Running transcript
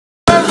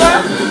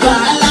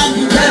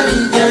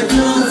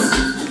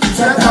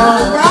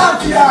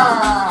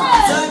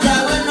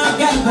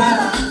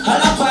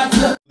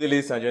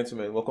ladies and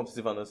gentlemen, welcome to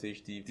Silvanos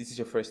HD. If this is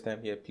your first time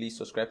here, please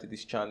subscribe to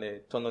this channel,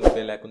 turn on the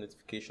bell icon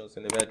notifications,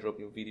 and whenever I drop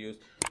your videos,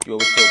 you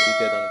always get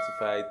updated and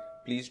notified.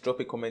 Please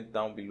drop a comment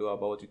down below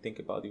about what you think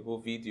about the whole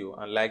video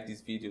and like this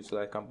video so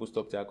that I can boost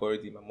up the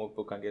algorithm and more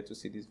people can get to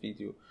see this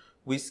video.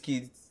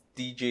 Wizkid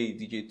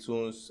DJ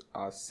Tunes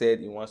has said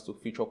he wants to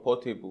feature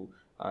Portable,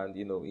 and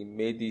he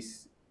made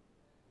this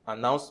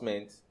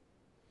announcement.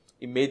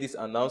 He made this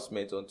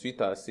announcement on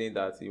Twitter saying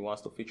that he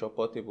wants to feature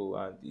Portable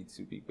and it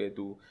will be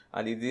Bedu.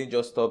 And he didn't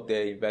just stop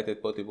there, he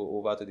invited Portable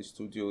over to the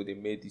studio. They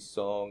made this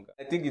song.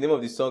 I think the name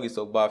of the song is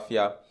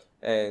Ogbafia.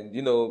 And,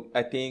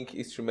 I think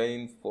it's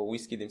remaining for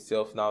Wizkid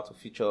himself now to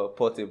feature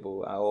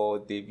Portable or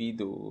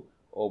Davido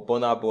or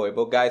Burna Boy.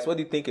 But guys, what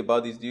do you think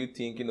about this? Do you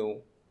think,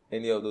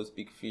 any of those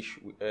big fish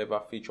will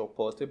ever feature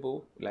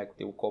Portable? Like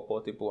they will call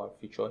Portable and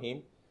feature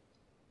him?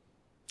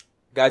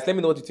 Guys, let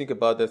me know what you think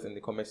about this in the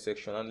comment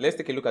section. And let's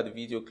take a look at the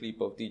video clip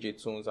of DJ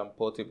Tunes and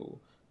Portable,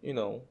 in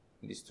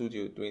the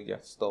studio doing their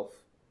stuff.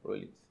 Roll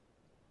it.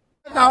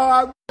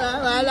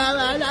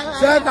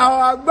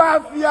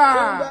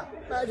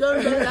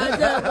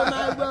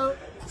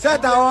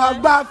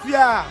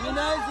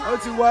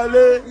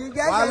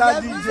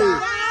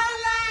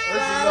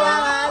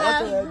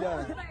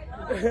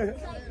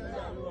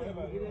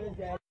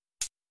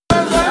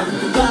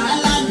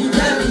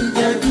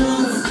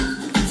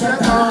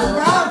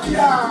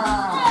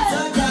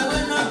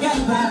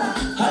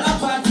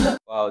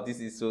 Wow, this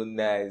is so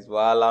nice.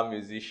 Voila,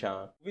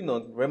 musician. Moving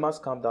on, Rema's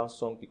Calm Down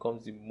song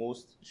becomes the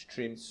most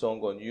streamed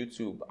song on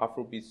YouTube,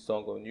 Afrobeat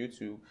song on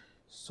YouTube,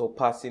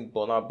 surpassing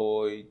Burna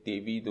Boy,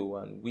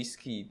 Davido, and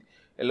Wizkid.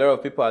 A lot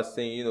of people are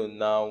saying,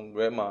 now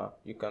Rema,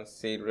 you can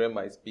say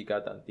Rema is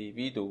bigger than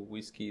Davido,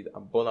 Wizkid,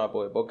 and Burna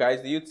Boy. But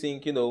guys, do you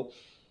think,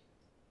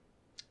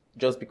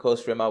 just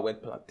because Rema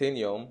went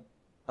platinum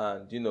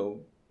and,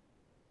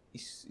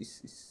 it's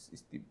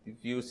the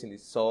views in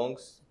his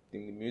songs, the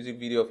music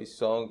video of his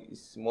song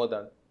is more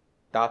than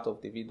that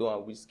of Davido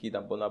and Wizkid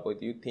and Burna Boy,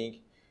 do you think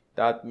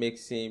that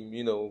makes him,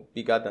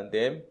 bigger than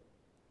them?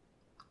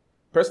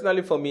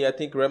 Personally, for me, I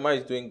think Rema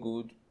is doing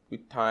good.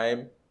 With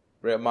time,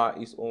 Rema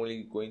is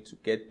only going to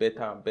get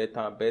better and better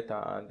and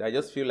better. And I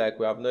just feel like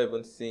we have not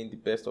even seen the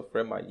best of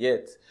Rema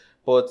yet.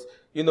 But,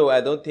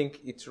 I don't think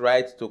it's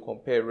right to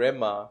compare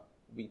Rema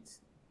with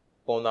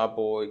Burna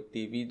Boy,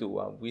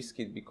 Davido, and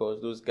Wizkid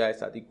because those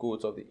guys are the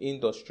goats of the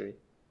industry.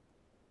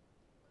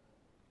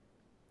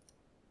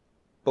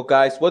 But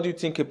guys, what do you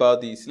think about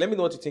this? Let me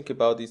know what you think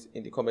about this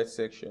in the comment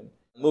section.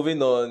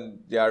 Moving on,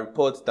 there are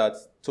reports that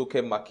Toke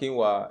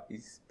Makinwa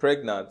is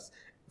pregnant.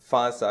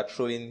 Fans are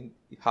trolling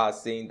her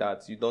saying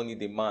that you don't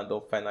need a man,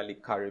 don't finally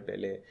carry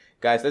belle.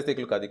 Guys, let's take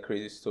a look at the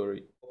crazy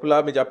story.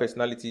 Popular media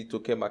personality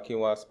Toke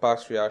Makinwa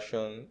sparks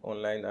reaction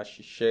online as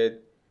she shared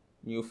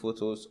new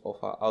photos of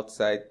her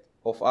outside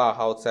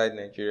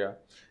Nigeria.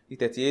 The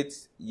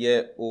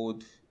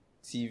 38-year-old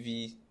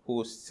TV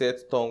host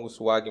set tongues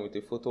wagging with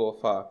a photo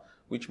of her,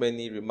 which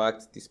many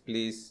remarked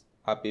displays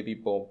her baby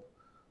bump.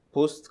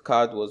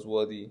 Postcard was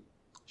worthy,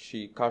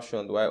 she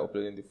captioned while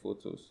uploading the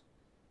photos.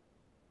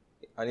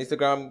 An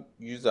Instagram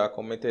user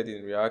commented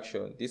in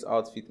reaction, "This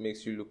outfit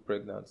makes you look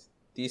pregnant.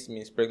 This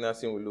means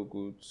pregnancy will look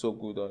good, so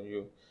good on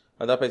you."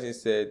 Another person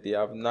said, "They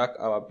have knocked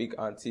our big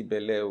auntie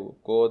Beleo.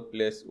 God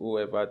bless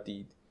whoever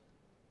did."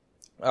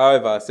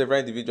 However, several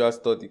individuals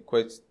thought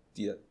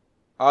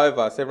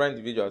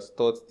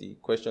the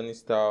questioning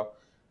style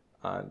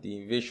and the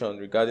invasion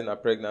regarding her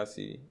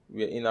pregnancy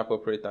were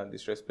inappropriate and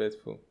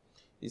disrespectful.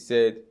 He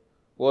said,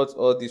 "What's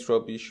all this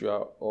rubbish you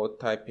are all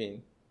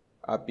typing?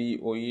 Abi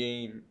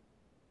oyin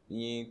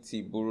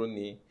ti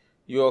buruni.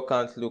 You all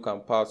can't look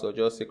and pass or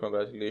just say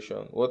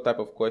congratulations. What kind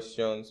of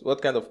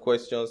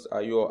questions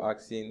are you all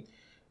asking?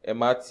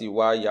 Emati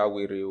wa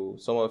yawere.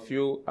 Some of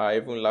you are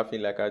even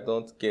laughing like I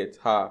don't get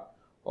her."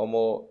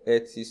 Omo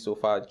Eti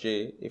Sofa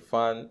J, a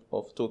fan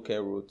of Toke,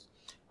 wrote.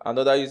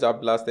 Another user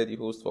blasted the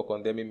host for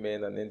condemning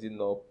men and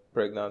ending up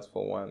pregnant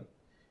for one.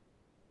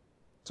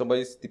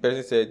 The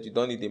person said, "You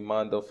don't need a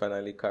man, don't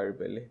finally carry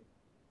belly."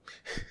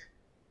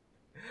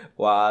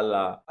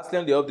 Voila. Lastly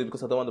on the update,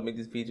 because I don't want to make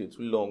this video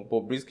too long,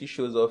 but Wizkid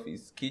shows off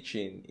his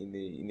kitchen in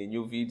a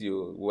new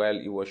video while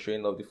he was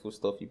showing off the food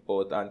stuff he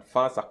bought, and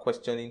fans are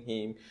questioning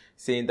him,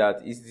 saying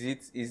that is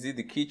it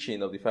the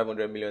kitchen of the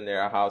 500 million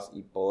naira house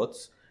he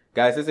bought?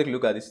 Guys, let's take a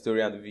look at the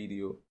story and the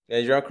video. The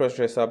Nigerian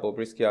crossdresser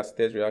Wizkid has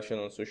stirred reaction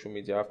on social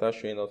media after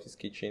showing off his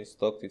kitchen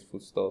stocked with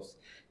foodstuffs.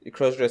 The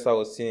crossdresser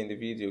was seen in the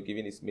video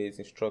giving his maids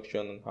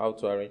instruction on how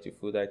to arrange the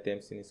food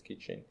items in his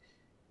kitchen.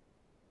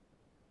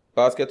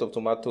 Basket of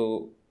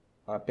tomato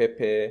and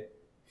pepper,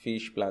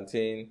 fish,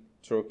 plantain,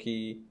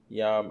 turkey,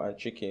 yam, and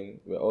chicken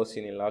were all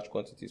seen in large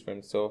quantities for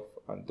himself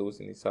and those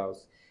in his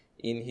house.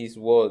 In his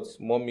words,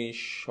 "Mommy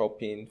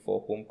shopping for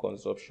home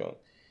consumption."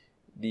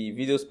 The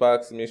video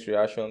sparks mixed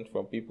reaction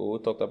from people who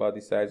talked about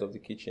the size of the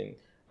kitchen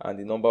and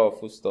the number of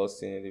foodstuffs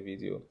seen in the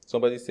video.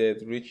 Somebody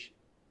said, "Rich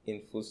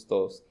in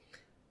foodstuffs."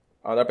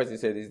 Another person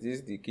said, "Is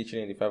this the kitchen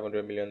in the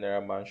 500 million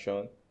naira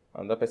mansion?"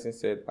 Another person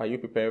said, "Are you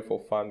preparing for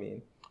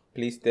farming?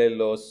 Please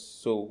tell us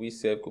so we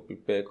self could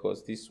prepare,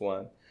 because this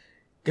one."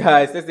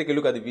 Guys, let's take a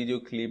look at the video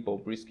clip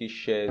Wizkid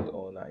shared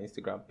on our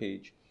Instagram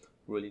page.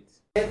 Roll it.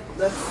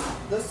 Let's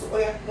push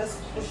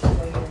it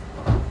over here.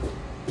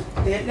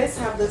 Then let's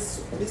have this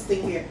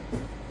thing here.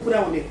 Put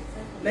that on there.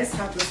 Let's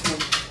have this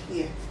one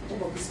here.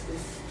 Over this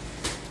place.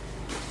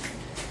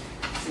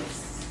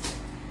 Yes.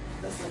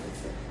 That's what it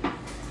said.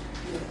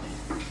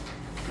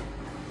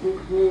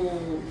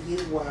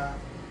 Yeah. You are.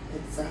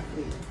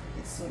 Exactly.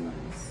 It's so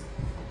nice.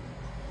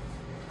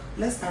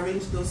 Let's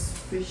arrange those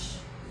fish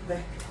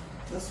back.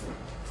 This one.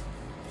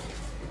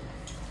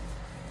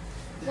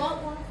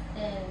 What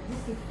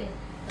this is the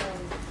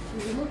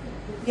remove it.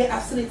 Yeah,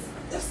 absolutely.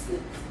 That's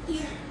it.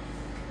 Yeah.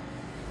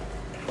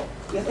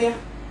 Yeah, there.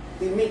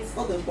 They mix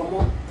all the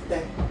pomo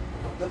there.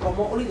 The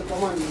pomo, only the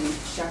pomo and the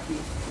shaki.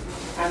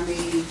 And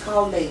the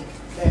cow leg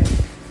there.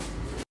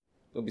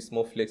 Don't be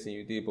small flexing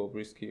you did, but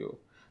Wizkid.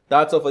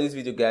 That's all for this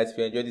video, guys. If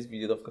you enjoyed this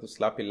video, don't forget to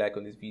slap a like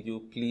on this video.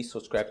 Please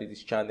subscribe to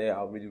this channel.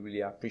 I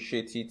really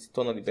appreciate it.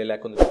 Turn on the bell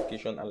icon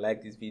notification and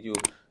like this video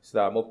so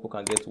that more people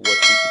can get to watch it.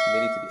 If you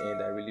made it to the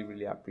end, I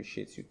really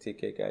appreciate you. Take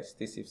care, guys.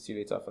 Stay safe. See you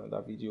later for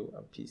another video,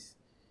 and peace.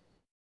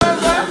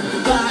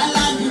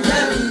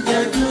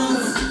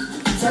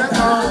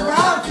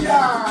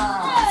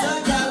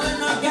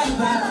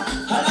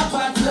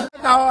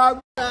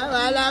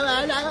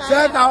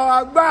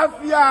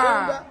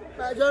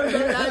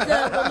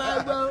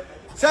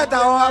 Set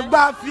àwọn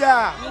agbáfíà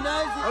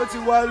ó ti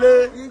wọlé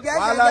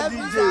wàhálà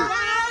DJ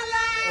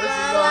ó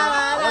ti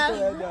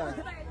lọ.